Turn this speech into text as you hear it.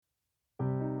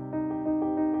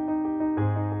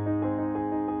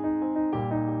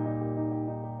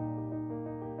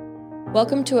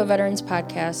Welcome to a Veterans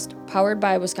Podcast, powered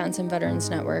by Wisconsin Veterans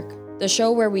Network, the show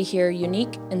where we hear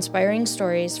unique, inspiring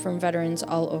stories from veterans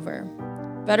all over.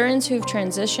 Veterans who've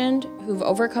transitioned, who've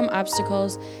overcome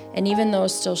obstacles, and even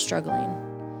those still struggling.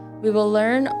 We will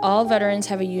learn all veterans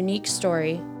have a unique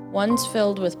story, one's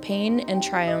filled with pain and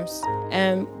triumphs,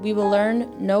 and we will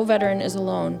learn no veteran is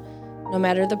alone, no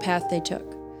matter the path they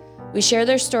took. We share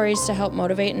their stories to help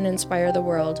motivate and inspire the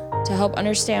world, to help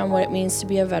understand what it means to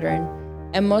be a veteran,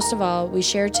 and most of all, we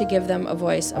share to give them a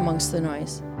voice amongst the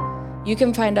noise. You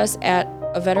can find us at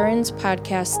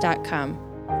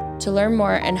aveteranspodcast.com to learn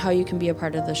more and how you can be a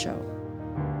part of the show.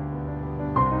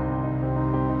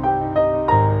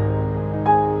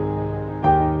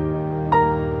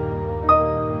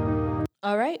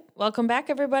 All right, welcome back,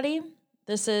 everybody.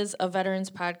 This is a Veterans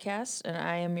Podcast, and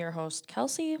I am your host,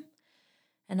 Kelsey,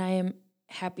 and I am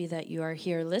happy that you are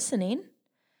here listening.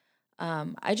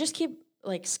 I just keep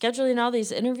scheduling all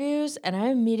these interviews, and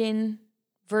I'm meeting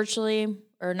virtually,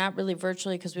 or not really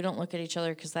virtually because we don't look at each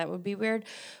other because that would be weird,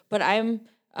 but I'm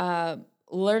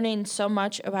learning so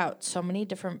much about so many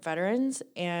different veterans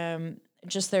and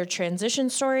just their transition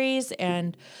stories.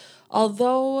 And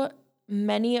although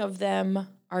many of them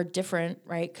are different,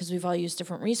 right, because we've all used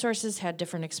different resources, had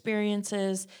different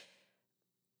experiences,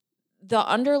 the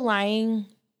underlying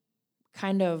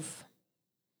kind of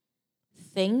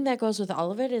thing that goes with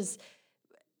all of it is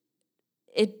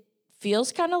it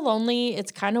feels kind of lonely.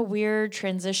 It's kind of weird.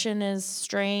 Transition is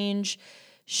strange.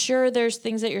 Sure, there's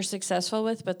things that you're successful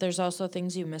with, but there's also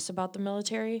things you miss about the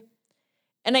military.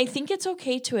 And I think it's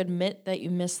okay to admit that you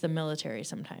miss the military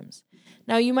sometimes.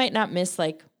 Now, you might not miss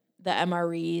the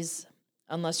MREs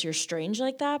unless you're strange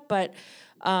like that, but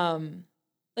I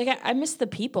miss the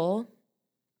people.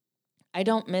 I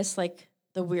don't miss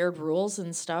the weird rules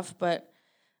and stuff, but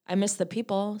I miss the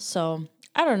people. So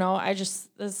I don't know. This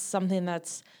is something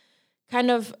that's kind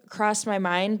of crossed my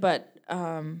mind, but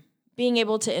being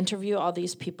able to interview all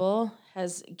these people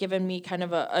has given me kind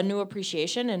of a new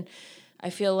appreciation, and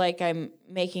I feel like I'm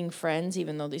making friends,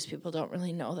 even though these people don't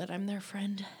really know that I'm their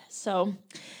friend. So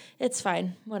it's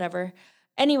fine, whatever.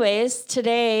 Anyways,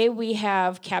 today we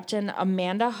have Captain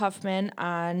Amanda Huffman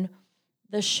on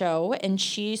the show, and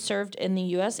she served in the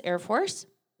U.S. Air Force.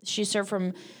 She served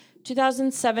from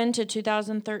 2007 to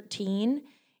 2013,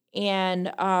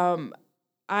 and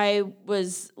I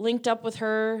was linked up with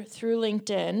her through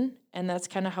LinkedIn, and that's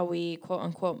kind of how we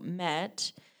quote-unquote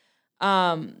met.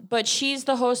 But she's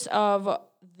the host of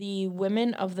the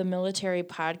Women of the Military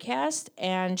podcast,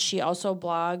 and she also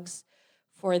blogs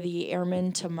for the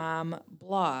Airman to Mom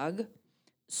blog.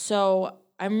 So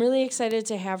I'm really excited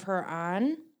to have her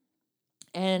on,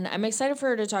 and I'm excited for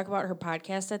her to talk about her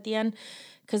podcast at the end,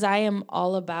 because I am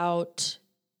all about,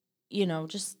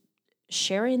 just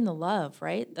sharing the love,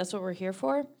 right? That's what we're here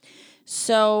for.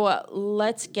 So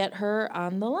let's get her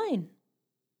on the line.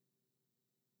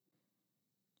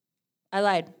 I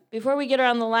lied. Before we get her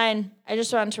on the line, I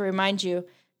just wanted to remind you,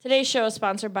 today's show is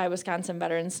sponsored by Wisconsin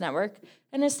Veterans Network,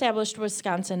 an established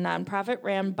Wisconsin nonprofit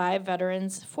ran by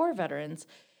veterans for veterans.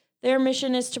 Their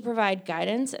mission is to provide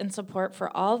guidance and support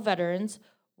for all veterans,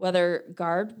 whether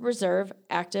Guard, Reserve,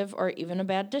 active, or even a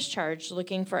bad discharge,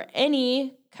 looking for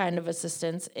any kind of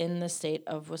assistance in the state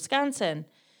of Wisconsin.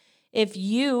 If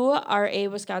you are a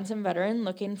Wisconsin veteran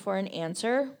looking for an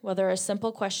answer, whether a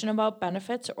simple question about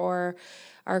benefits or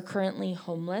are currently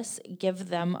homeless, give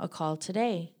them a call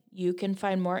today. You can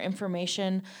find more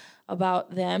information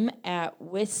about them at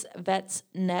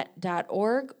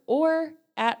wisvetsnet.org or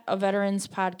at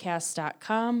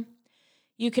aveteranspodcast.com.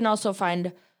 You can also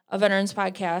find a Veterans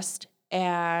Podcast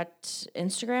at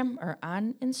Instagram or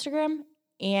on Instagram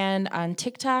and on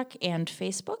TikTok and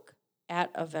Facebook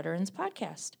at a Veterans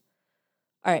Podcast.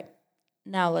 All right,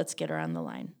 now let's get her on the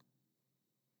line.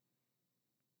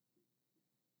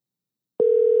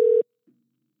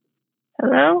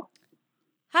 Hello?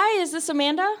 Hi, is this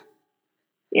Amanda?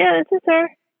 Yeah, this is her.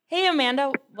 Hey,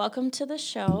 Amanda, welcome to the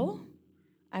show.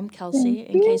 I'm Kelsey,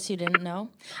 in case you didn't know.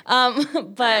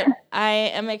 But I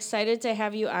am excited to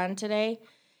have you on today.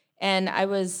 And I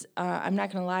was, I'm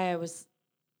not going to lie, I was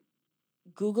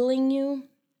Googling you,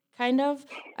 kind of.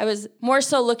 I was more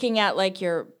so looking at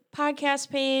your podcast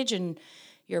page and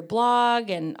your blog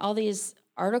and all these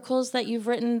articles that you've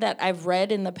written that I've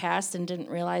read in the past and didn't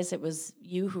realize it was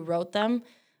you who wrote them.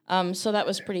 So that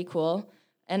was pretty cool.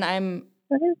 And I'm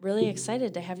really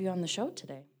excited to have you on the show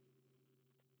today.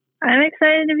 I'm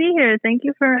excited to be here. Thank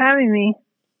you for having me.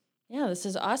 Yeah, this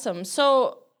is awesome.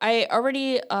 So I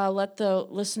already let the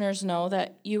listeners know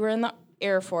that you were in the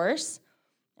Air Force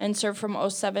and served from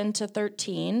 2007 to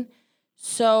 2013.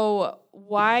 So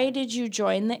why did you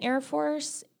join the Air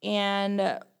Force?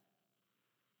 And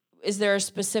is there a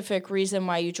specific reason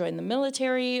why you joined the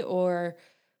military, or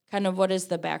kind of what is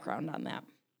the background on that?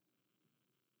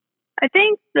 I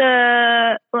think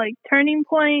the turning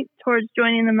point towards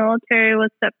joining the military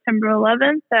was September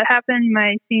 11th. That happened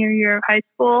my senior year of high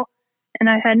school, and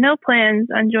I had no plans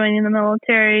on joining the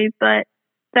military, but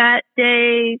that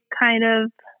day kind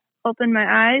of opened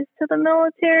my eyes to the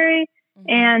military. Mm-hmm.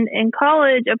 And in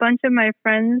college, a bunch of my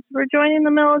friends were joining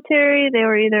the military. They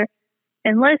were either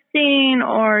enlisting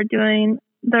or doing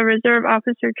the Reserve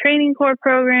Officer Training Corps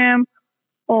program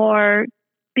or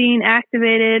being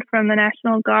activated from the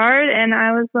National Guard. And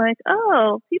I was like,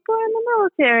 oh, people are in the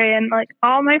military, and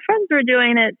all my friends were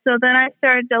doing it. So then I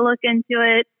started to look into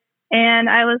it, and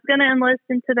I was going to enlist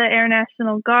into the Air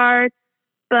National Guard,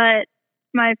 but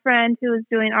my friend who was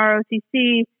doing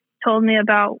ROTC told me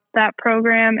about that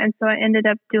program, and so I ended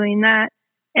up doing that.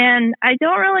 And I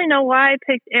don't really know why I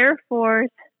picked Air Force.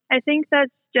 I think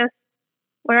that's just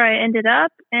where I ended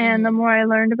up, and the more I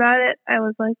learned about it, I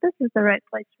was like, this is the right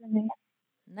place for me.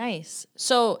 Nice.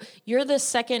 So you're the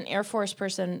second Air Force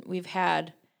person we've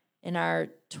had in our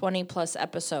 20 plus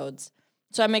episodes.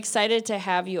 So I'm excited to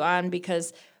have you on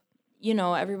because,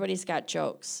 everybody's got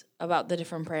jokes about the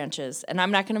different branches, and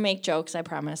I'm not going to make jokes, I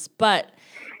promise. But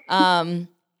I'm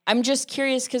just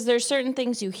curious because there's certain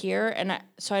things you hear, and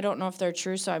so I don't know if they're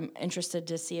true. So I'm interested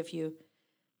to see if you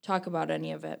talk about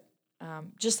any of it,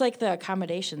 just like the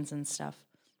accommodations and stuff,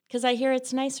 because I hear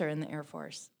it's nicer in the Air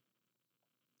Force.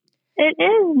 It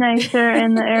is nicer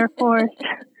in the Air Force.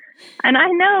 And I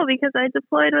know because I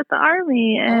deployed with the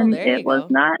Army, and it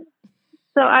was not.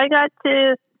 So I got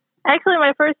to, actually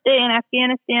my first day in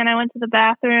Afghanistan, I went to the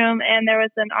bathroom, and there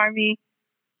was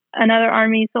another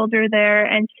Army soldier there,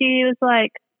 and she was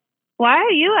like, why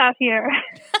are you out here?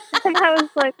 And I was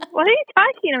like, what are you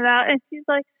talking about? And she's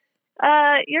like,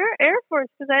 you're Air Force,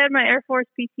 because I had my Air Force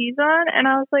PTs on, and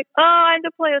I was like, oh, I'm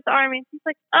deployed with the Army. And she's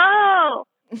like, oh,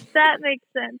 that makes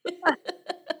sense.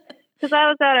 Because I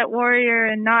was out at Warrior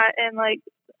and not in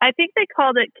I think they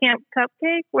called it Camp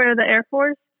Cupcake, where the Air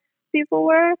Force people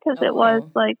were, because it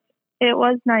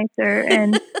was nicer,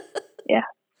 and yeah.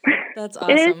 That's awesome.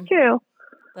 It is true.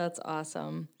 That's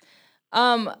awesome.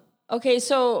 Okay,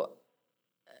 so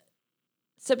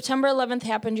September 11th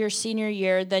happened your senior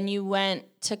year, then you went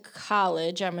to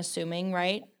college, I'm assuming,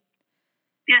 right?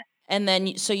 Yeah. And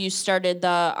then, so you started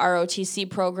the ROTC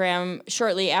program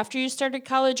shortly after you started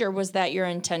college, or was that your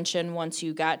intention once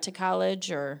you got to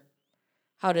college, or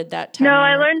how did that time? No,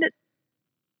 I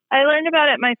learned about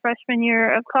it my freshman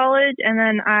year of college, and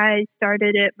then I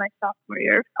started it my sophomore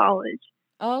year of college.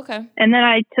 Oh, okay. And then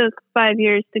I took 5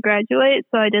 years to graduate,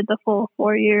 so I did the full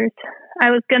 4 years.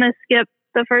 I was going to skip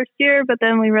the first year, but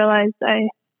then we realized I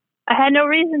had no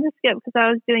reason to skip because I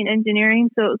was doing engineering,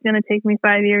 so it was going to take me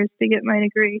 5 years to get my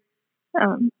degree.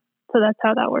 So that's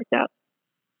how that worked out.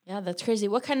 Yeah, that's crazy.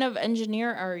 What kind of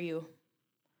engineer are you?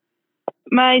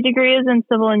 My degree is in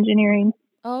civil engineering.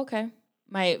 Oh, okay.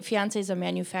 My fiance is a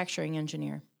manufacturing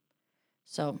engineer.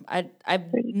 So I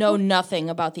know nothing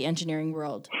about the engineering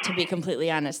world, to be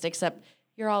completely honest, except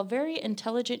you're all very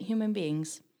intelligent human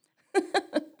beings.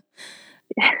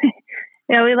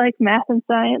 Yeah, we like math and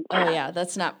science. Oh yeah,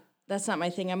 that's not my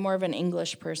thing. I'm more of an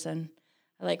English person.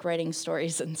 I like writing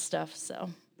stories and stuff. So,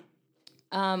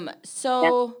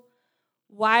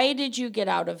 Why did you get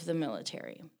out of the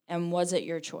military, and was it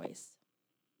your choice?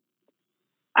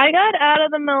 I got out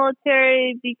of the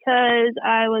military because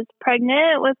I was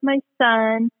pregnant with my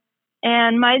son,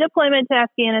 and my deployment to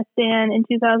Afghanistan in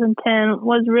 2010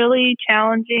 was really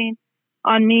challenging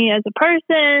on me as a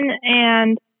person.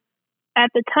 And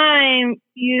at the time,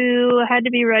 you had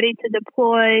to be ready to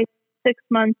deploy 6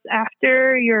 months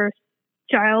after your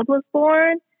child was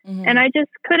born. Mm-hmm. And I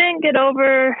just couldn't get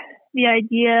over the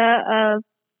idea of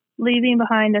leaving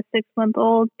behind a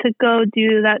 6-month-old to go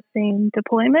do that same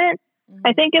deployment. Mm-hmm.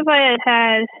 I think if I had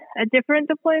had a different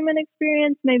deployment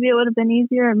experience, maybe it would have been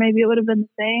easier, or maybe it would have been the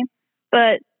same.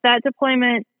 But that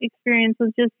deployment experience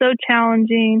was just so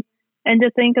challenging. And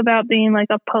to think about being like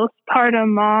a postpartum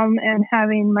mom and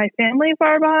having my family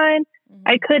far behind, mm-hmm.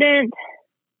 I couldn't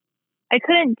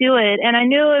do it. And I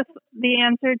knew if the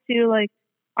answer to like,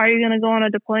 are you going to go on a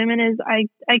deployment is I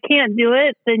can't do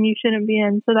it, then you shouldn't be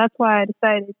in. So that's why I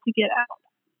decided to get out.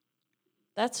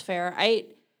 That's fair.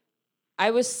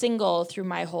 I was single through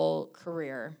my whole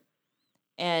career,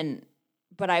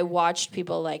 but I watched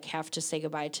people like have to say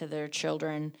goodbye to their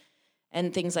children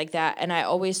and things like that. And I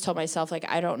always told myself, like,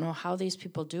 I don't know how these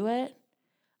people do it.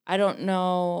 I don't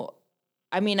know.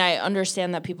 I mean, I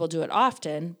understand that people do it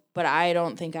often, but I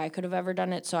don't think I could have ever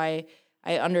done it. So I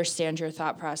understand your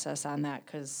thought process on that,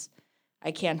 because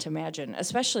I can't imagine,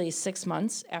 especially 6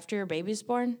 months after your baby's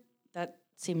born. That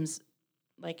seems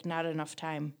like not enough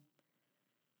time.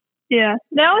 Yeah.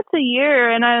 Now it's a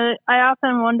year, and I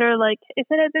often wonder, like, if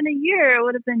it had been a year, it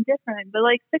would have been different. But,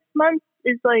 like, 6 months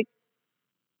is, like,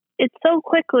 it's so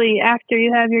quickly after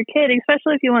you have your kid,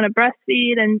 especially if you want to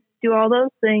breastfeed and do all those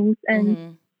things.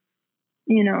 And,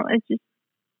 you know, it's just,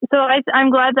 so I'm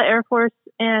glad the Air Force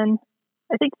and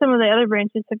I think some of the other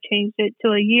branches have changed it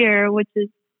to a year, which is,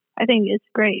 I think it's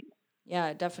great.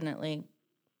 Yeah, definitely.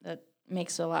 That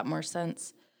makes a lot more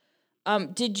sense.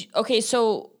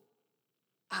 So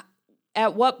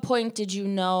at what point did you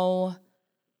know,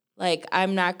 like,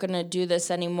 I'm not going to do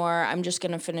this anymore, I'm just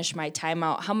going to finish my time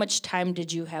out? How much time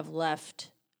did you have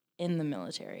left in the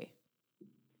military?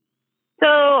 So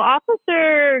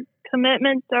officer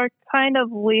commitments are kind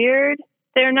of weird.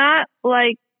 They're not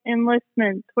like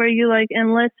enlistments where you like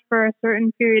enlist for a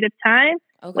certain period of time.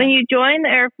 Okay. When you join the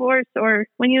Air Force or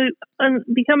when you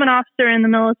become an officer in the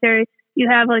military, you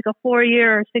have like a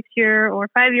 4-year or 6-year or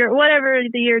 5-year, whatever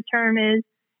the year term is.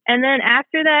 And then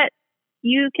after that,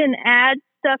 you can add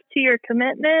stuff to your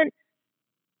commitment.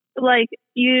 Like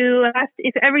you have to,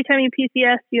 if every time you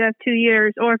PCS, you have 2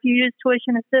 years, or if you use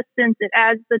tuition assistance, it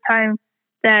adds the time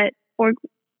that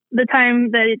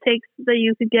it takes that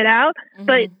you could get out. Mm-hmm.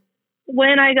 But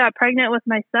when I got pregnant with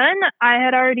my son, I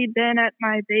had already been at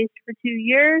my base for 2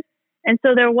 years. And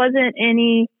so there wasn't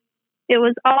any, it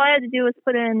was all I had to do was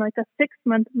put in like a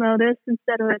 6-month notice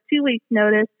instead of a 2-week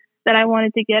notice that I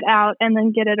wanted to get out and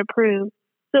then get it approved.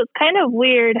 So it's kind of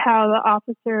weird how the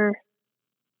officer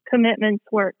commitments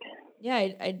work. Yeah,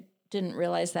 I didn't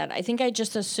realize that. I think I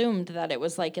just assumed that it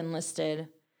was like enlisted,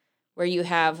 where you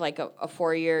have like a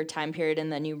 4-year time period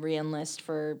and then you re-enlist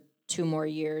for 2 more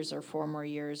years or 4 more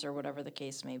years or whatever the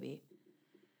case may be.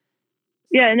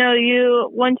 Yeah, no,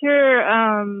 once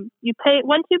you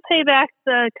pay back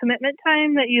the commitment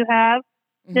time that you have,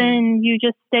 mm-hmm. then you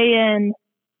just stay in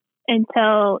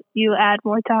until you add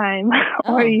more time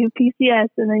or you PCS,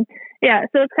 and then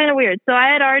so it's kind of weird. So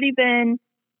I had already been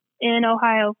in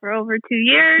Ohio for over 2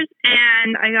 years,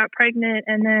 and I got pregnant,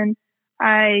 and then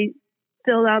I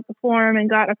filled out the form and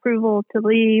got approval to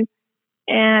leave,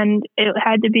 and it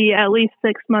had to be at least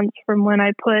 6 months from when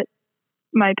I put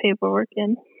my paperwork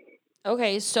in.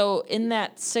 Okay, so in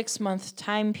that 6-month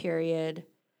time period,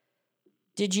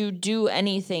 did you do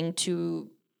anything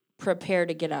to prepare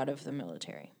to get out of the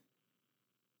military?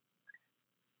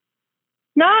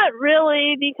 Not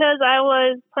really, because I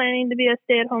was planning to be a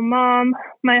stay-at-home mom.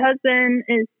 My husband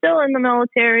is still in the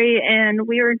military, and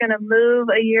we were going to move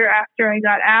a year after I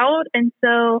got out. And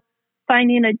so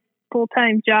finding a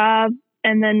full-time job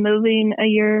and then moving a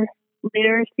year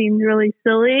later seemed really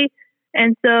silly.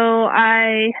 And so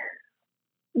I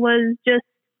was just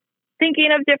thinking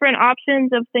of different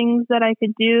options of things that I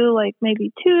could do, like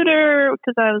maybe tutor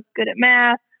because I was good at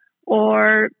math,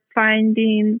 or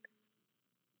finding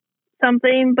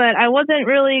something, but I wasn't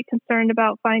really concerned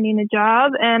about finding a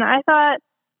job. And I thought,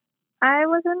 I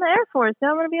was in the Air Force, now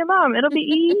I'm going to be a mom. It'll be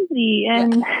easy.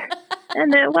 And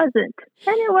and it wasn't.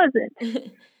 And it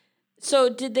wasn't. So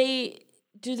do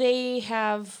they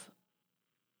have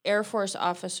Air Force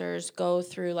officers go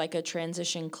through like a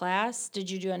transition class? Did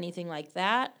you do anything like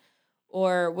that?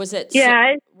 Or was it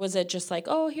was it just like,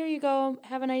 oh, here you go,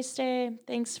 have a nice day,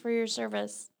 thanks for your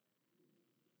service?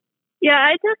 Yeah,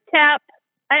 I took TAP.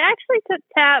 I actually took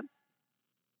TAP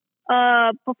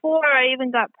before I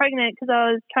even got pregnant because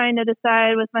I was trying to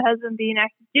decide, with my husband being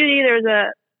active duty, there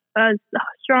was a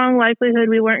strong likelihood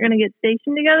we weren't going to get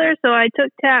stationed together. So I took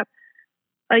TAP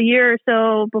a year or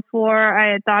so before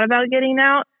I had thought about getting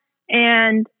out,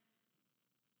 and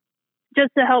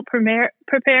just to help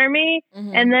prepare me.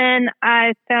 Mm-hmm. And then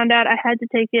I found out I had to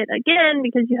take it again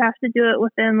because you have to do it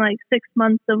within like 6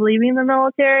 months of leaving the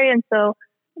military. And so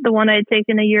the one I had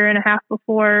taken a year and a half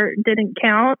before didn't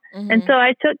count. Mm-hmm. And so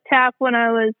I took TAP when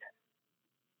I was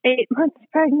 8 months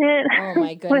pregnant. Oh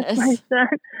my goodness. With my son.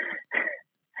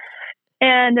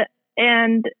 And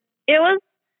it was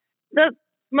the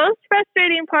most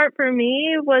frustrating part for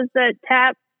me was that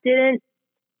TAP didn't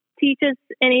teach us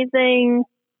anything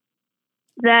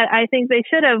that I think they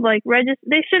should have, like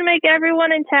they should make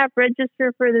everyone in TAP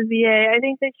register for the VA. I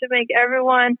think they should make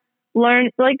everyone learn,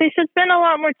 like they should spend a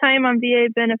lot more time on VA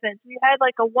benefits. We had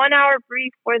like a 1-hour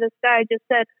brief where this guy just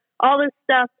said all this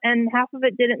stuff and half of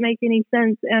it didn't make any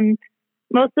sense. And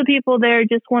most of the people there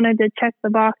just wanted to check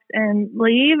the box and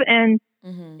leave. And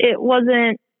mm-hmm. It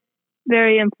wasn't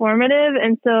very informative.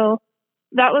 And so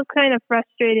that was kind of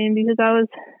frustrating because I was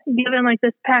given like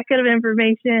this packet of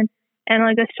information and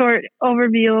like a short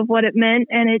overview of what it meant,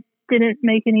 and it didn't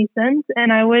make any sense.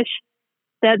 And I wish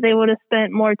that they would have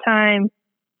spent more time.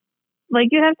 Like,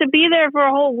 you have to be there for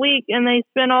a whole week, and they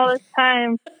spend all this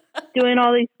time doing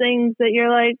all these things that you're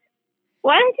like,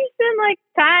 why don't you spend like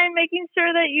time making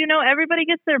sure that, you know, everybody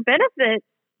gets their benefits?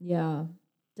 Yeah,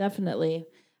 definitely.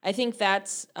 I think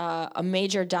that's a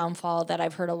major downfall that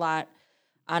I've heard a lot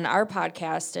on our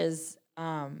podcast is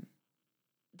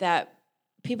that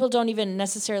people don't even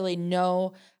necessarily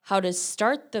know how to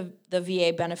start the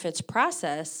VA benefits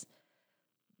process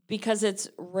because it's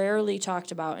rarely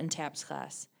talked about in TAPS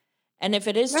class. And if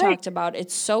it is talked about,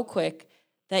 it's so quick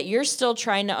that you're still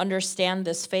trying to understand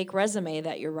this fake resume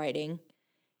that you're writing,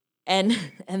 and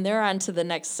they're on to the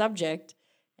next subject,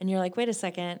 and you're like, wait a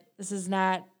second, this is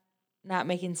not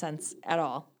making sense at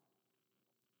all.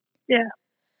 Yeah.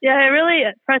 Yeah, it really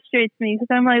frustrates me because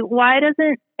I'm like, why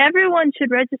doesn't everyone should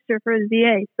register for the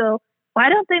VA? So why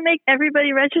don't they make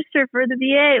everybody register for the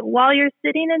VA while you're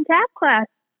sitting in TAP class?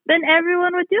 Then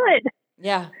everyone would do it.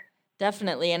 Yeah,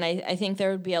 definitely. And I think there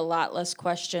would be a lot less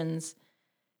questions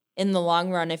in the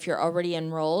long run if you're already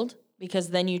enrolled, because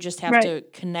then you just have to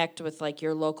connect with like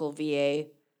your local VA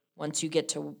once you get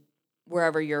to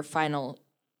wherever your final,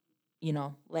 you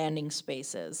know, landing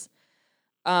space is.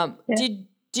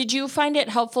 Did you find it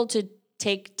helpful to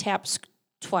take TAPS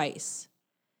twice?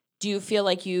 Do you feel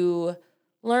like you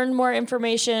learned more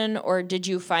information, or did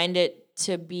you find it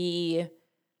to be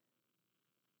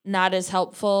not as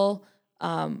helpful?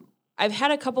 I've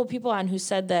had a couple people on who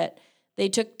said that they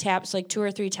took TAPS like 2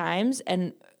 or 3 times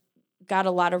and got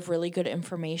a lot of really good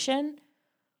information,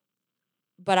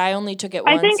 but I only took it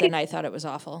once and I thought it was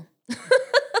awful.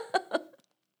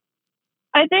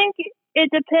 I think it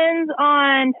depends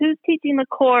on who's teaching the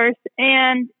course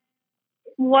and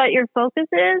what your focus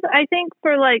is. I think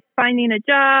for like finding a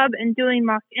job and doing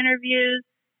mock interviews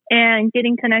and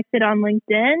getting connected on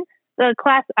LinkedIn, the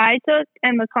class I took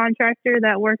and the contractor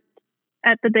that worked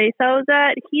at the base I was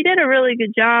at, he did a really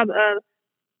good job of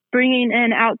bringing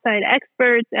in outside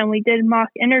experts, and we did mock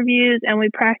interviews and we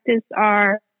practiced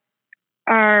our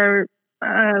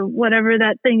whatever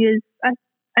that thing is.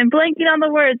 I'm blanking on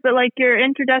the words, but like your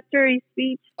introductory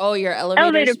speech. Oh, your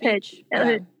elevator speech.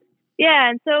 Pitch. Yeah,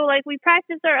 and so like we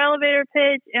practiced our elevator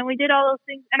pitch and we did all those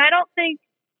things. And I don't think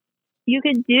you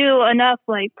could do enough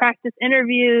like practice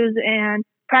interviews and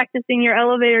practicing your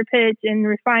elevator pitch and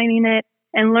refining it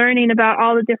and learning about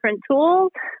all the different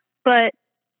tools. But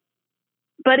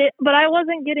I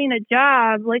wasn't getting a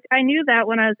job. Like, I knew that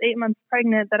when I was 8 months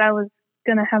pregnant that I was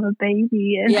gonna have a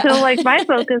baby, and so like my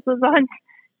focus was on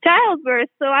childbirth.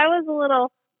 So I was a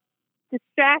little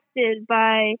distracted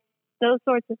by those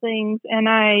sorts of things, and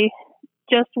I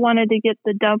just wanted to get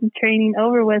the dumb training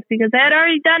over with because I had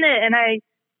already done it and I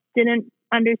didn't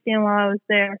understand while I was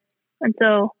there. And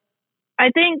so I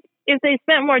think if they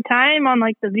spent more time on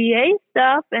like the VA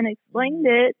stuff and explained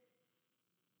it,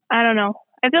 I don't know.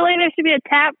 I feel like there should be a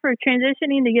TAP for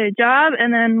transitioning to get a job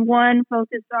and then one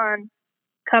focused on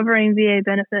covering VA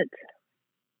benefits.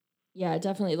 Yeah,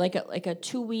 definitely. Like a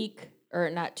 2 week, or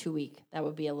not 2 week, that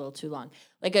would be a little too long.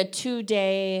 Like a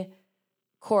 2-day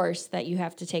course that you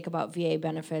have to take about VA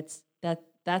benefits.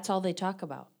 That's all they talk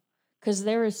about. Because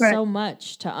there is so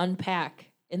much to unpack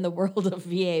in the world of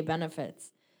VA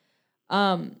benefits.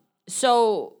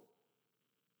 So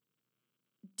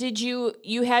did you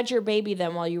had your baby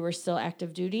then while you were still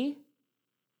active duty?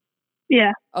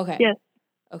 Yeah. Okay. Yes.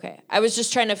 Okay. I was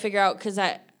just trying to figure out, because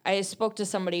I spoke to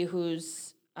somebody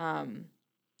whose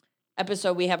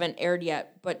episode we haven't aired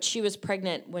yet, but she was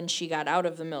pregnant when she got out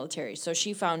of the military. So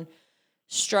she found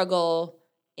struggle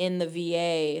in the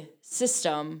VA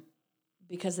system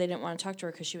because they didn't want to talk to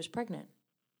her because she was pregnant.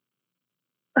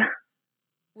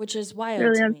 Which is wild.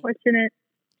 Really to unfortunate. Me.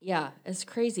 Yeah, it's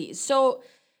crazy. So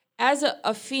as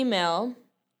a female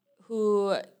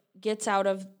who gets out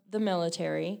of the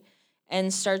military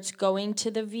and starts going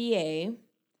to the VA,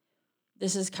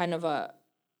 this is kind of a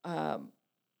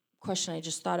question I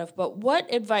just thought of, but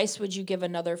what advice would you give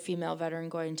another female veteran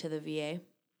going to the VA?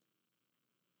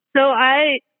 So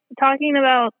talking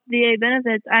about VA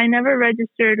benefits, I never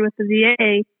registered with the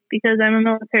VA because I'm a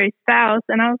military spouse,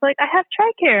 and I was like, I have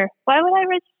TRICARE. Why would I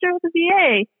register with the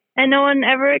VA? And no one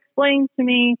ever explained to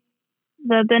me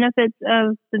the benefits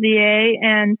of the VA,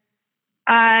 and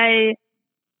I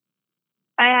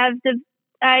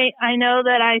know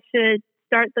that I should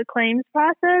start the claims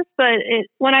process, but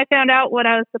when I found out what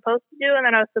I was supposed to do and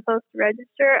that I was supposed to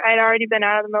register, I'd already been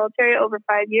out of the military over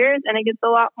 5 years, and it gets a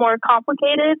lot more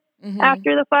complicated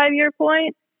after the 5-year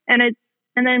point. And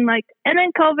then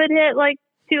COVID hit like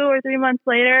 2 or 3 months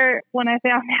later when I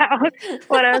found out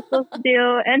what I was supposed to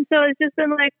do. And so it's just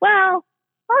been like, well,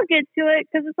 I'll get to it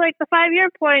because it's like the 5-year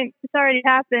point. It's already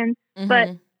happened. Mm-hmm. But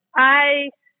I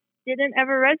didn't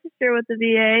ever register with the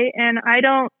VA, and I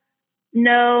don't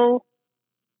know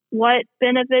what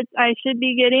benefits I should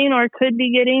be getting or could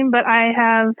be getting. But I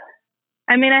have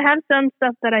some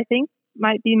stuff that I think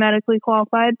might be medically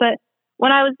qualified. But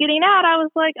when I was getting out, I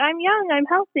was like, I'm young, I'm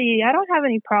healthy, I don't have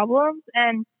any problems.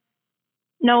 And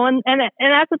no one, and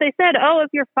that's what they said. Oh, if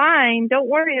you're fine, don't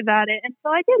worry about it. And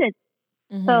so I didn't.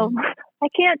 Mm-hmm. So I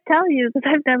can't tell you because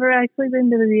I've never actually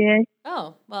been to the VA.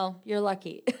 Oh, well, you're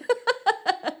lucky.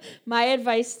 My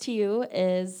advice to you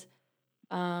is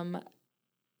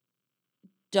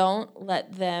don't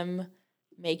let them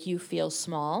make you feel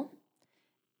small.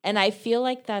 And I feel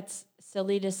like that's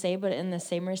silly to say, but in the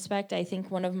same respect, I think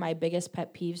one of my biggest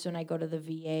pet peeves when I go to the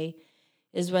VA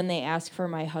is when they ask for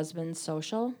my husband's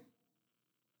social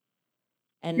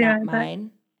and not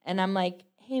mine. And I'm like,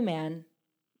 hey, man,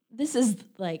 this is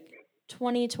like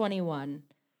 2021.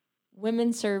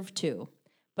 Women serve too.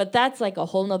 But that's like a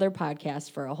whole nother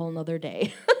podcast for a whole nother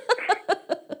day.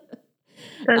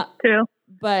 That's true.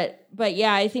 But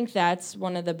yeah, I think that's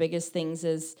one of the biggest things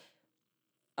is,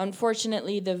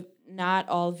 unfortunately, not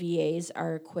all VAs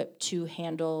are equipped to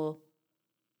handle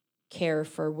care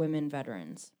for women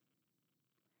veterans.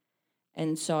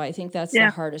 And so I think that's the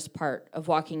hardest part of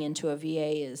walking into a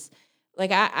VA is,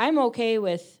 like, I'm okay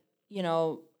with,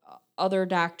 other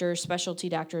doctors, specialty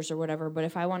doctors or whatever, but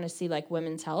if I want to see, like,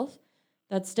 women's health,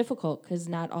 that's difficult because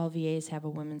not all VAs have a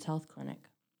women's health clinic.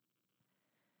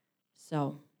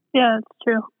 So. Yeah, it's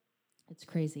true. It's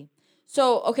crazy.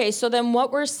 So, okay, so then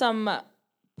what were some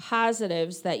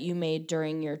positives that you made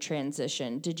during your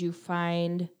transition? Did you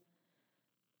find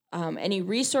any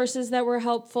resources that were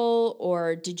helpful,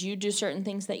 or did you do certain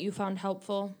things that you found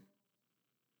helpful?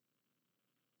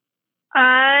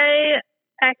 I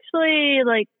actually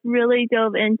really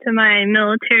dove into my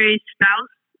military spouse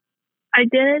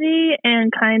identity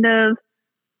and kind of,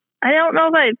 I don't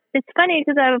know if it's funny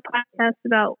because I have a podcast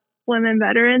about women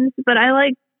veterans, but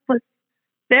I was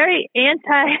very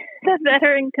anti the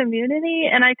veteran community,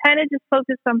 and I kind of just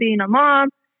focused on being a mom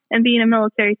and being a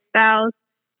military spouse.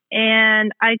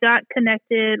 And I got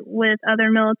connected with other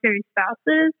military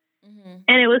spouses. Mm-hmm.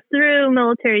 And it was through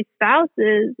military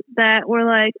spouses that were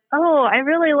like, oh, I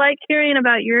really like hearing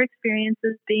about your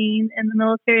experiences being in the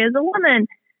military as a woman.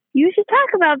 You should talk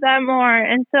about that more.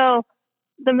 And so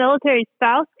the military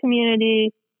spouse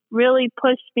community really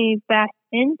pushed me back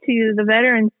into the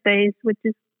veteran space, which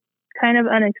is kind of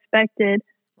unexpected.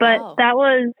 But wow. that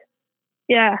was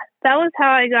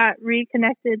how I got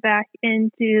reconnected back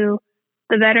into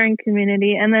the veteran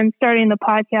community. And then starting the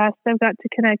podcast, I've got to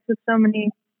connect with so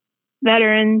many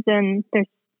veterans, and there's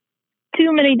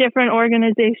too many different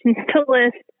organizations to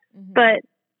list. Mm-hmm. But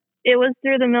it was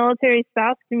through the military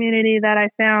spouse community that I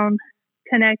found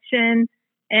connection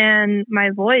and my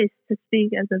voice to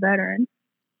speak as a veteran.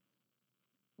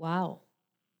 Wow.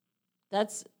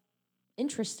 That's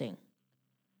interesting.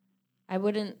 I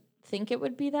wouldn't think it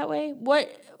would be that way.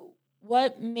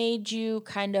 What made you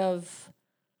kind of,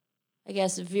 I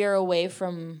guess, veer away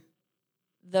from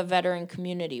the veteran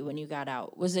community when you got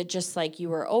out? Was it just like you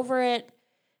were over it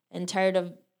and tired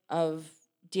of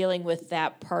dealing with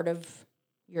that part of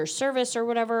your service or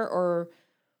whatever? Or,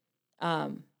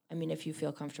 if you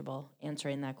feel comfortable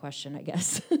answering that question, I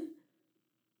guess.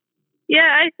 Yeah,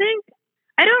 I think,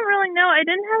 I don't really know. I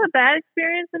didn't have a bad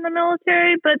experience in the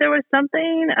military, but there was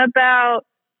something about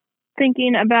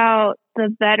thinking about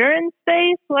the veteran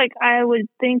space. Like, I would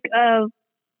think of,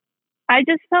 I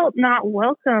just felt not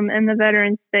welcome in the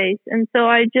veteran space. And so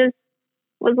I just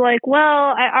was like, well,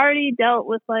 I already dealt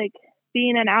with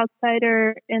being an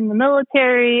outsider in the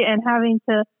military and having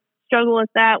to struggle with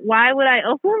that. Why would I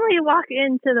openly walk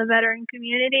into the veteran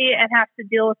community and have to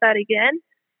deal with that again?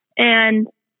 And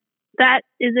that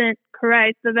isn't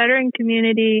correct. The veteran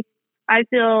community, I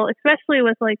feel, especially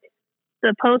with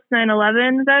the post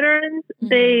 9/11 veterans, mm-hmm.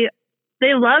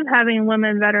 they love having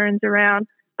women veterans around,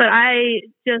 but I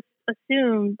just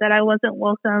assumed that I wasn't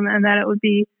welcome and that it would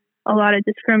be a lot of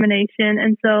discrimination.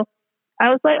 And so I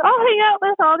was like, I'll hang out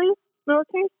with all these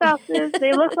military spouses.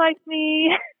 They look like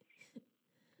me.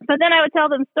 But then I would tell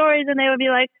them stories and they would be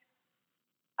like,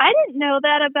 I didn't know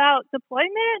that about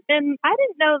deployment, and I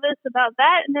didn't know this about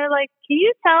that. And they're like, can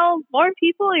you tell more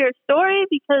people your story?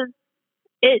 Because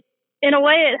in a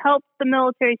way, it helps the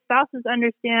military spouses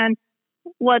understand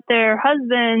what their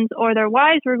husbands or their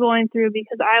wives were going through,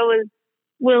 because I was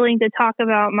willing to talk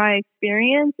about my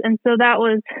experience. And so that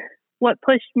was what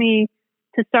pushed me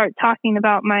to start talking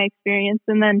about my experience.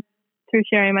 And then through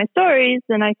sharing my stories,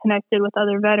 then I connected with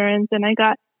other veterans and I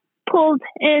got pulled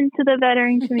into the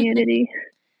veteran community.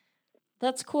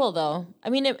 That's cool though. I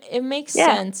mean, it makes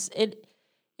Yeah. sense. It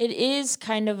is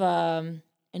kind of an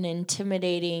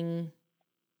intimidating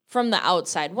from the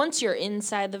outside. Once you're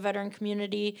inside the veteran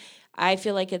community, I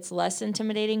feel like it's less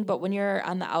intimidating. But when you're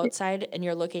on the outside and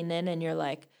you're looking in and you're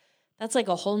like, that's like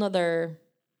a whole nother,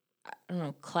 I don't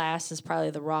know, class is probably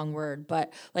the wrong word,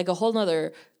 but like a whole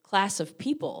nother class of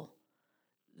people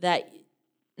that,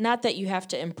 not that you have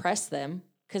to impress them,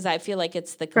 because I feel like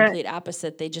it's the Right. complete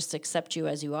opposite. They just accept you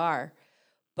as you are.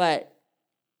 But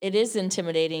it is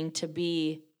intimidating to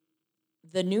be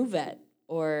the new vet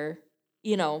or,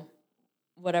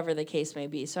 whatever the case may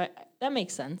be. So that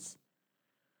makes sense.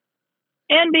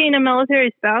 And being a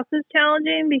military spouse is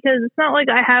challenging because it's not like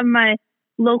I have my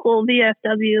local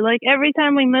VFW. Like every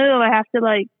time we move, I have to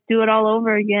like do it all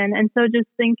over again. And so just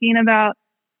thinking about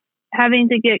having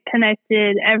to get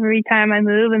connected every time I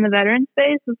move in the veteran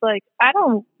space is like, I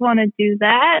don't want to do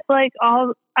that. Like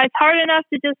it's hard enough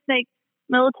to just make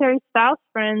military spouse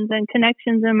friends and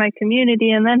connections in my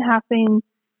community and then having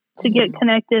to get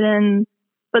connected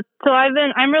but so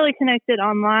I'm really connected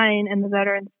online in the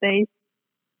veteran space.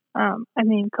 I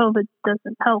mean, COVID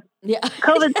doesn't help. Yeah.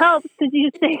 COVID helps because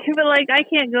you think, but like I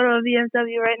can't go to a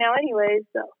VFW right now anyway.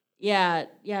 So Yeah,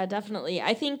 definitely.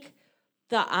 I think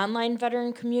the online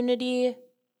veteran community,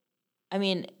 I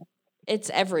mean, it's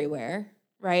everywhere,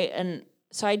 right? And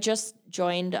so I just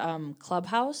joined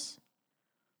Clubhouse,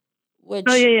 which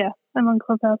yeah, I'm on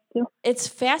Clubhouse too. It's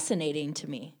fascinating to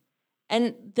me.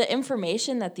 And the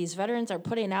information that these veterans are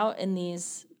putting out in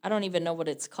these, I don't even know what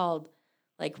it's called,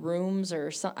 like rooms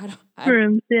or something.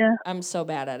 Rooms, yeah. I'm so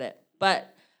bad at it.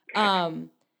 But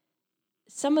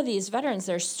some of these veterans,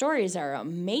 their stories are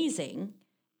amazing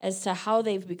as to how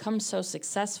they've become so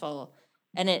successful.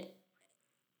 And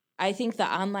I think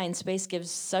the online space gives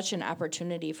such an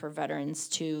opportunity for veterans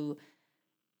to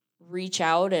reach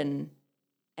out and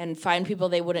find people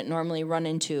they wouldn't normally run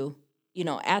into,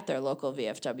 at their local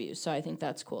VFW. So I think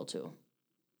that's cool too.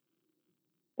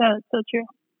 That's so true.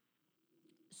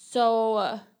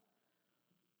 So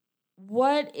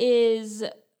what is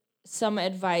some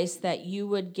advice that you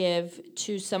would give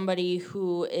to somebody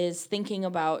who is thinking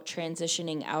about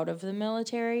transitioning out of the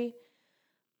military,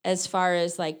 as far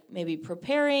as like maybe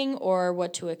preparing or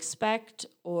what to expect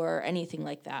or anything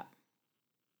like that?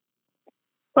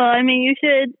 Well, I mean, you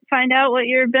should find out what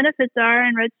your benefits are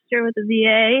and register with the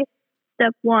VA,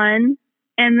 step one.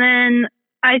 And then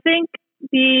I think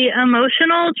the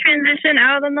emotional transition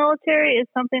out of the military is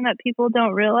something that people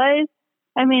don't realize.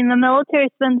 I mean, the military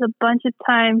spends a bunch of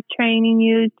time training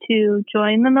you to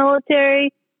join the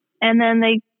military, and then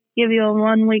they give you a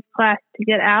 1 week class to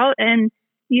get out. And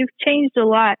you've changed a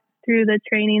lot through the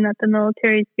training that the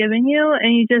military's given you,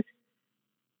 and you just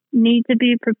need to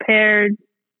be prepared,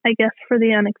 I guess, for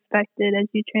the unexpected as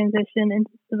you transition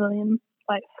into civilian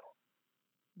life.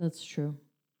 That's true.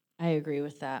 I agree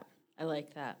with that. I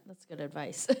like that. That's good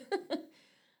advice.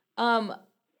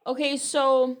 Okay,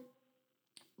 so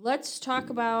let's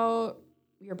talk about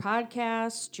your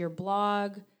podcast, your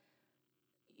blog.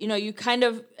 You kind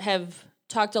of have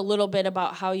talked a little bit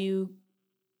about how you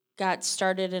got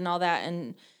started and all that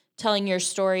and telling your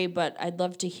story, but I'd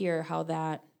love to hear how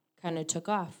that kind of took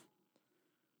off.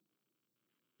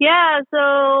 Yeah,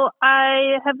 so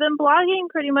I have been blogging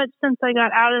pretty much since I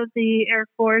got out of the Air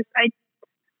Force. I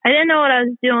didn't know what I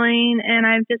was doing, and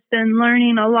I've just been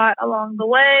learning a lot along the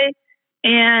way.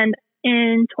 And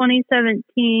in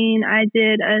 2017, I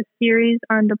did a series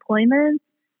on deployments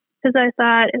because I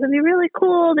thought it would be really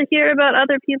cool to hear about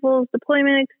other people's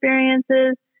deployment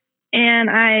experiences. And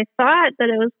I thought that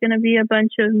it was going to be a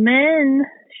bunch of men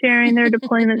sharing their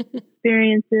deployment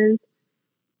experiences,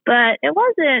 but it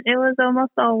wasn't. It was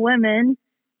almost all women.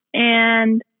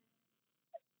 And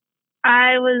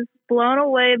I was blown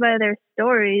away by their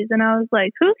stories. And I was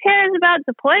like, who cares about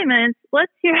deployments?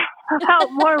 Let's hear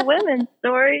about more women's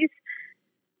stories.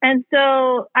 And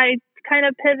so I kind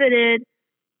of pivoted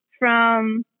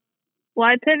from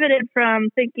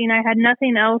thinking I had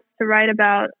nothing else to write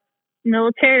about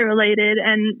military related.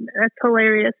 And that's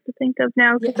hilarious to think of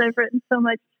now because I've written so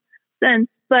much since,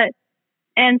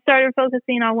 and started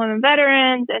focusing on women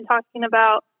veterans and talking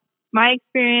about my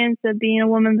experience of being a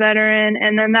woman veteran.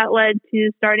 And then that led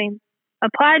to starting a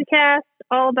podcast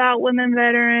all about women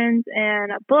veterans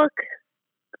and a book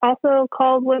also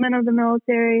called Women of the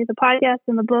Military. The podcast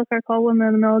and the book are called Women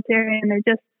of the Military, and they're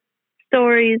just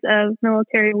stories of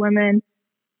military women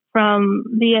from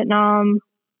Vietnam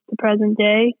to present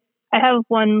day. I have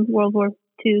one World War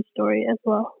II story as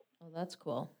well. Oh, that's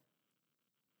cool.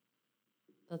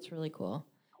 That's really cool.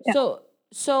 Yeah.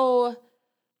 So,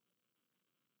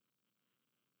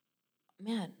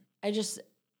 man,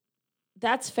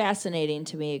 that's fascinating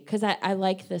to me because I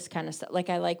like this kind of stuff. Like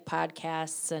I like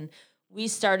podcasts, and we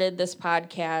started this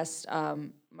podcast,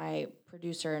 my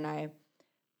producer and I,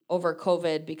 over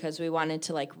COVID because we wanted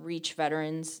to like reach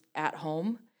veterans at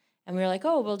home. And we were like,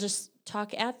 oh, we'll just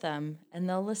talk at them and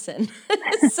they'll listen.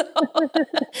 So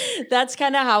that's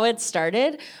kind of how it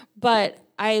started. But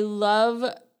I love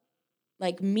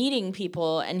like meeting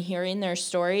people and hearing their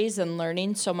stories and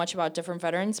learning so much about different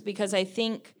veterans because I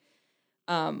think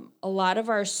a lot of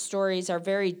our stories are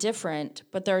very different,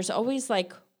 but there's always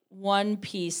like one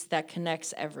piece that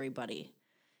connects everybody.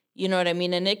 You know what I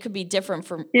mean? And it could be different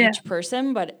for each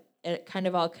person, but it kind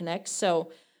of all connects.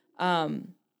 So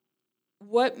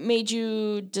what made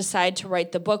you decide to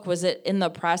write the book? Was it in the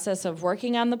process of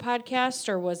working on the podcast,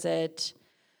 or was it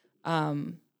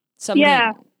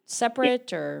something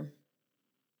separate or?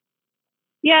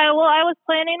 Yeah, well, I was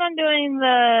planning on doing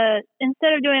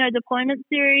instead of doing a deployment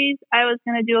series, I was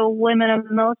going to do a Women of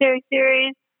the Military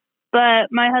series,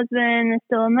 but my husband is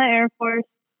still in the Air Force,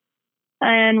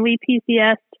 and we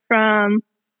PCSed from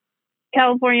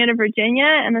California to Virginia,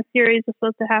 and the series was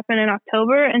supposed to happen in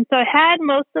October. And so I had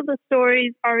most of the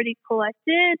stories already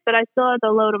collected, but I still had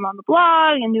to load them on the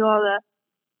blog and do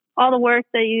all the work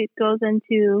that goes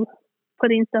into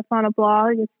putting stuff on a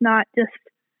blog. It's not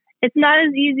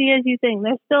as easy as you think.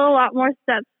 There's still a lot more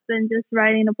steps than just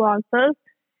writing a blog post.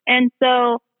 And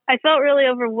so I felt really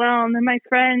overwhelmed, and my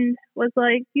friend was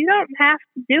like, you don't have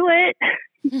to do it.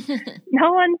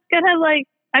 No one's gonna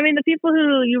the people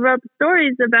who you wrote the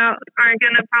stories about are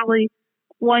going to probably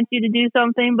want you to do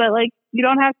something, but like, you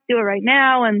don't have to do it right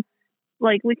now. And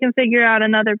like, we can figure out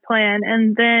another plan.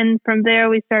 And then from there,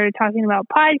 we started talking about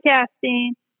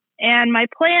podcasting. And my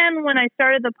plan when I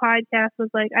started the podcast was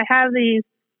like, I have these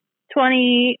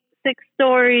 26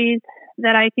 stories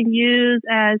that I can use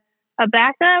as a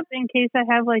backup in case I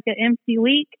have like an empty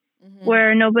week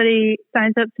where nobody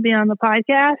signs up to be on the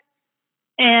podcast.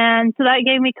 And so that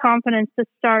gave me confidence to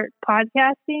start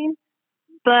podcasting,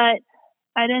 but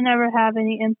I didn't ever have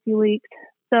any empty weeks.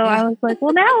 So I was like,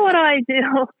 well, now what do I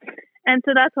do? And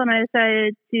so that's when I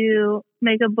decided to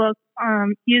make a book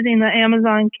using the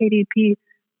Amazon KDP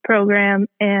program,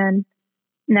 and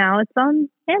now it's on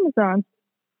Amazon.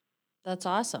 That's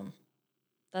awesome.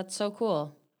 That's so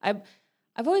cool. I've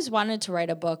always wanted to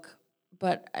write a book,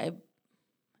 but I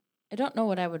don't know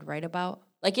what I would write about.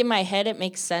 Like in my head, it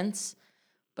makes sense.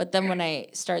 But then when I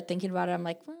start thinking about it, I'm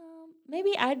like, well,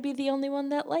 maybe I'd be the only one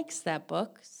that likes that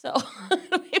book. So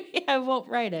maybe I won't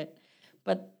write it.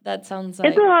 But that sounds like...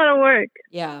 It's a lot of work.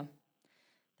 Yeah.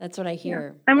 That's what I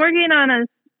hear. Yeah. I'm working on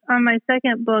my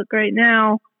second book right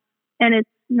now, and it's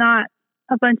not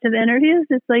a bunch of interviews.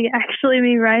 It's like actually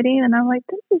me writing, and I'm like,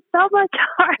 this is so much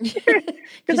harder.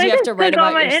 Because you have to write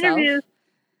about yourself. Interviews.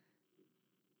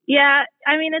 Yeah,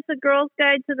 it's a girl's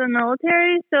guide to the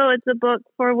military, so it's a book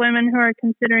for women who are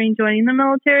considering joining the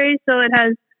military. So it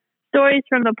has stories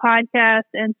from the podcast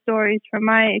and stories from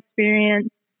my experience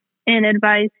and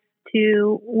advice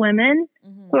to women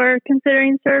who are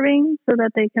considering serving so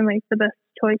that they can make the best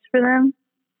choice for them.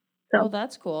 So,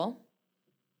 that's cool.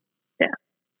 Yeah.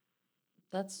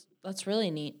 That's really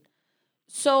neat.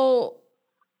 So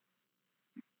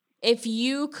if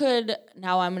you could,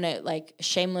 now I'm going to like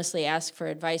shamelessly ask for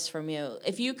advice from you.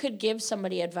 If you could give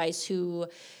somebody advice who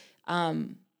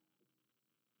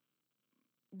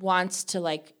wants to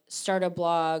like start a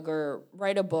blog or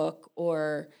write a book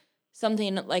or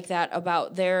something like that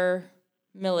about their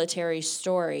military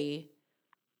story,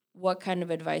 what kind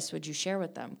of advice would you share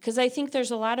with them? Because I think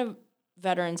there's a lot of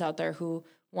veterans out there who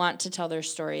want to tell their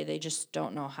story. They just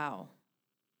don't know how.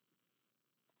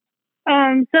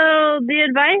 So the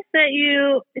advice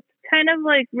it's kind of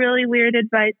like really weird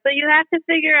advice, but you have to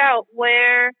figure out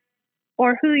where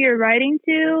or who you're writing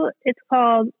to. It's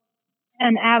called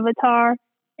an avatar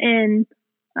in,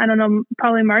 I don't know,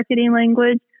 probably marketing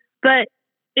language. But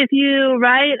if you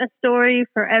write a story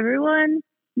for everyone,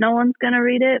 no one's going to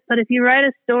read it. But if you write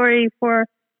a story for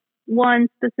one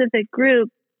specific group,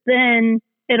 then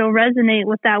it'll resonate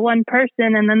with that one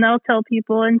person, and then they'll tell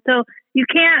people. And so you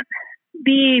can't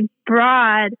be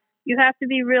broad. You have to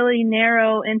be really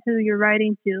narrow in who you're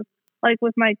writing to. Like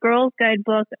with my Girls Guide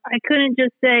book, I couldn't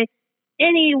just say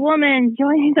any woman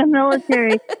joining the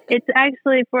military. It's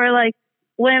actually for like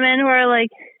women who are like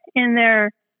in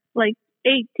their like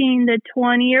 18 to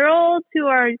 20-year-olds who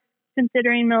are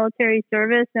considering military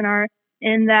service and are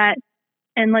in that.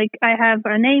 And like I have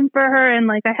a name for her, and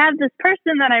like I have this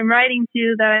person that I'm writing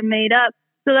to that I made up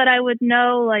so that I would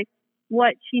know like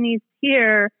what she needs to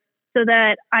hear, so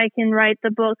that I can write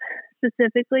the book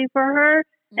specifically for her.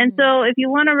 And so if you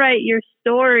want to write your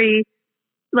story,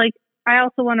 like I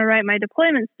also want to write my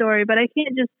deployment story, but I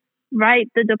can't just write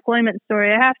the deployment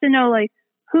story. I have to know like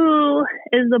who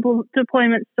is the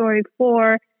deployment story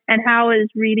for and how is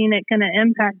reading it going to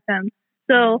impact them.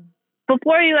 So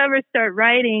before you ever start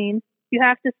writing, you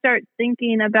have to start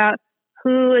thinking about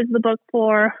who is the book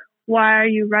for, why are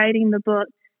you writing the book?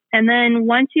 And then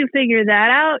once you figure that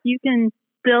out, you can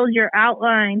build your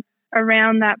outline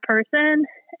around that person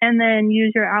and then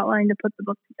use your outline to put the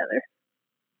book together.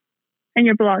 And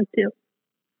your blog too.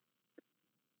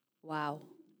 Wow.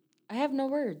 I have no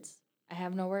words.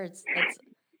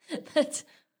 That's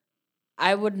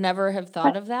I would never have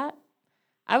thought of that.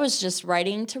 I was just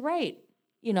writing to write.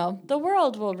 The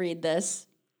world will read this,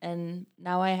 and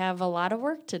now I have a lot of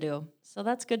work to do. So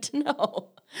that's good to know.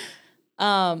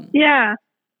 Yeah,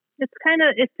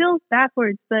 it feels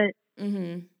backwards, but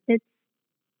it's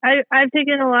I've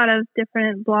taken a lot of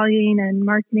different blogging and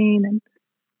marketing,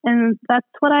 and that's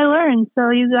what I learned. So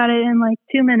you got it in like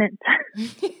 2 minutes.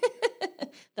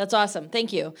 That's awesome.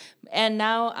 Thank you. And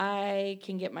now I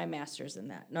can get my master's in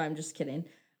that. No, I'm just kidding.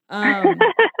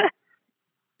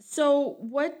 So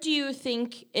what do you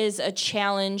think is a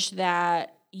challenge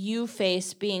that you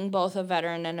face being both a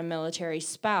veteran and a military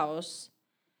spouse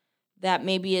that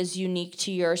maybe is unique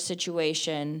to your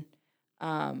situation,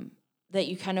 that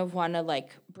you kind of want to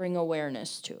like bring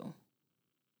awareness to?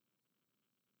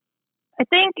 I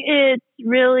think it's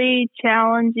really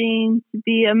challenging to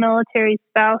be a military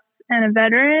spouse and a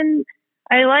veteran.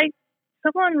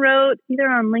 Someone wrote either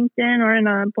on LinkedIn or in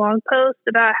a blog post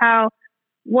about how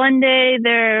one day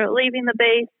they're leaving the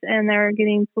base and they're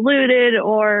getting saluted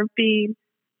or being,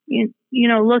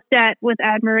 looked at with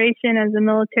admiration as a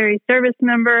military service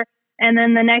member. And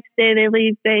then the next day they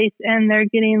leave base and they're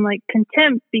getting like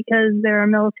contempt because they're a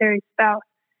military spouse.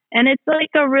 And it's like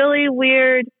a really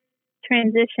weird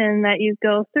transition that you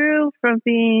go through from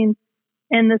being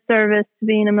in the service to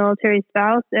being a military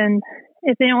spouse. And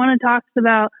if anyone talks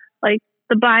about like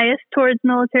the bias towards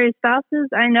military spouses,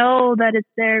 I know that it's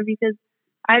there because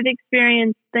I've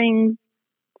experienced things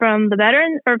from the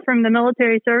veteran or from the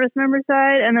military service member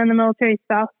side and then the military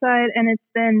spouse side. And it's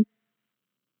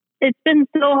been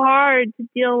so hard to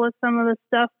deal with some of the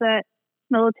stuff that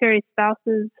military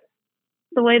spouses,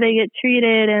 the way they get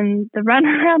treated and the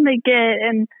runaround they get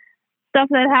and stuff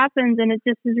that happens. And it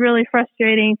just is really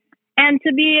frustrating. And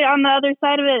to be on the other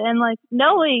side of it and like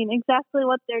knowing exactly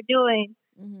what they're doing.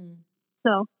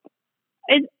 So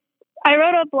I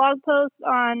wrote a blog post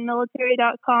on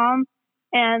military.com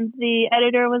and the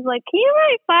editor was like, can you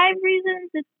write 5 reasons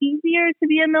it's easier to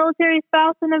be a military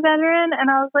spouse than a veteran?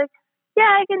 And I was like, yeah,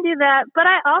 I can do that. But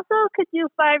I also could do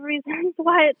 5 reasons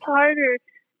why it's harder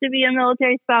to be a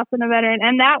military spouse than a veteran.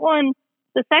 And that one,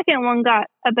 the second one got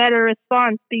a better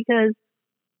response because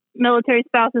military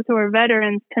spouses who are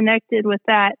veterans connected with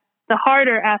that, the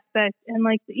harder aspect. And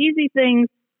like the easy things,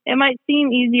 it might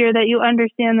seem easier that you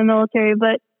understand the military,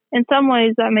 but in some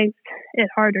ways that makes it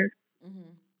harder.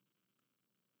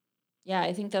 Yeah,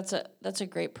 I think that's a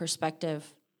great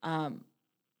perspective.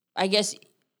 I guess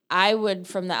I would,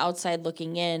 from the outside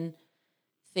looking in,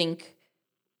 think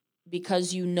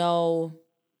because the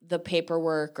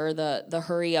paperwork or the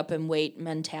hurry up and wait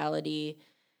mentality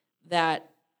that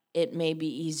it may be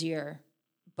easier.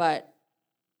 But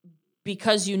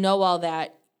because all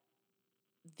that,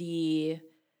 the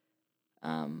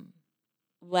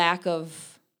lack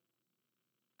of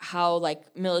how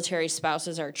like military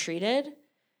spouses are treated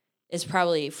is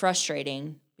probably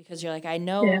frustrating because you're like, I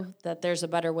know that there's a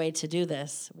better way to do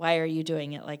this. Why are you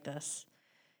doing it like this?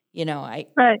 I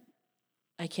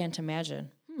can't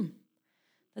imagine.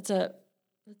 That's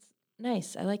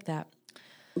nice. I like that.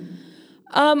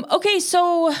 Okay,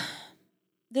 so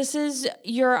this is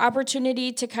your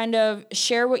opportunity to kind of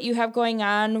share what you have going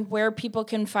on, where people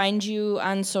can find you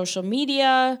on social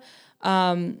media,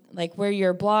 like where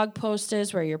your blog post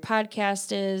is, where your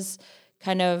podcast is,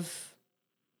 kind of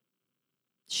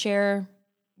share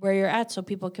where you're at so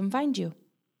people can find you.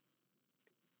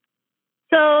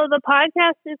 So the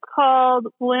podcast is called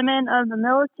Women of the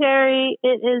Military.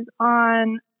 It is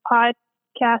on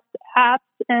podcast apps,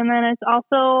 and then it's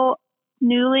also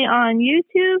newly on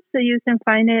YouTube, so you can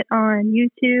find it on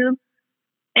YouTube.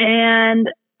 And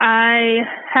I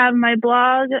have my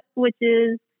blog, which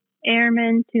is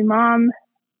Airman to Mom,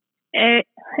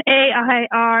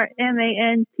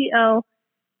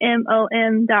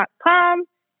 AIRMANTOMOM.com.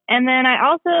 And then I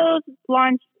also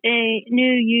launched a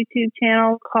new YouTube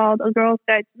channel called A Girl's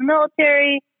Guide to the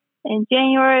Military in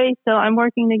January. So I'm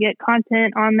working to get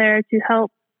content on there to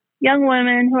help young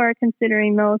women who are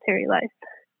considering military life.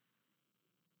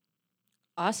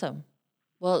 Awesome.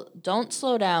 Well, don't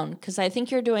slow down because I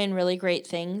think you're doing really great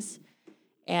things.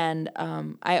 And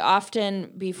I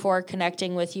often, before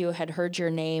connecting with you, had heard your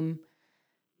name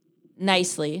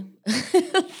nicely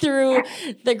through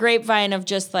the grapevine of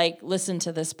just like, listen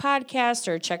to this podcast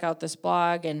or check out this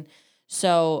blog. And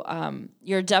so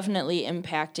you're definitely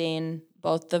impacting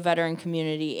both the veteran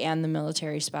community and the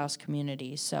military spouse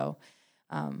community. So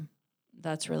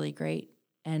that's really great.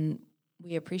 And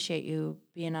we appreciate you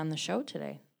being on the show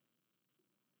today.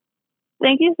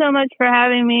 Thank you so much for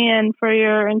having me and for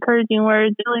your encouraging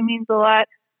words. It really means a lot.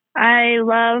 I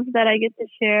love that I get to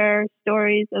share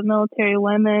stories of military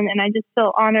women, and I just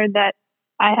feel honored that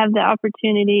I have the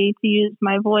opportunity to use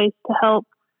my voice to help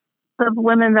the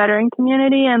women veteran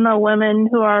community and the women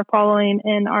who are following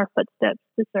in our footsteps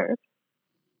to serve.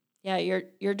 Yeah,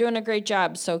 you're doing a great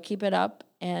job, so keep it up.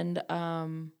 And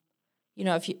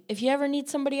if you ever need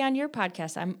somebody on your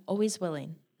podcast, I'm always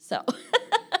willing. So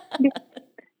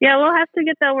yeah, we'll have to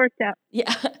get that worked out.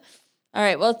 Yeah. All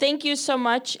right. Well, thank you so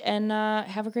much, and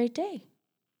have a great day.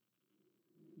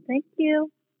 Thank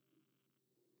you.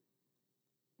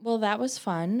 Well, that was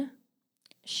fun.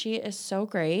 She is so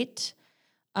great.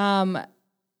 And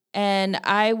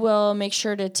I will make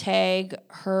sure to tag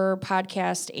her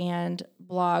podcast and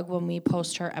blog when we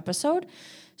post her episode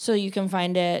so you can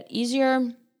find it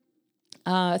easier.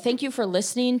 Thank you for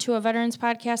listening to a Veterans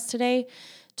Podcast today.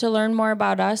 To learn more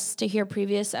about us, to hear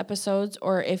previous episodes,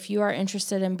 or if you are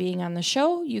interested in being on the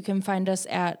show, you can find us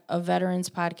at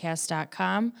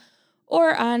aveteranspodcast.com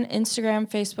or on Instagram,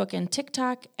 Facebook, and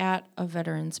TikTok at A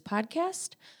Veterans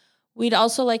Podcast. We'd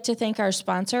also like to thank our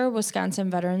sponsor, Wisconsin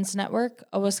Veterans Network,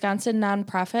 a Wisconsin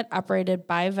nonprofit operated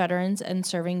by veterans and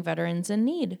serving veterans in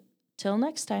need. Till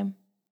next time.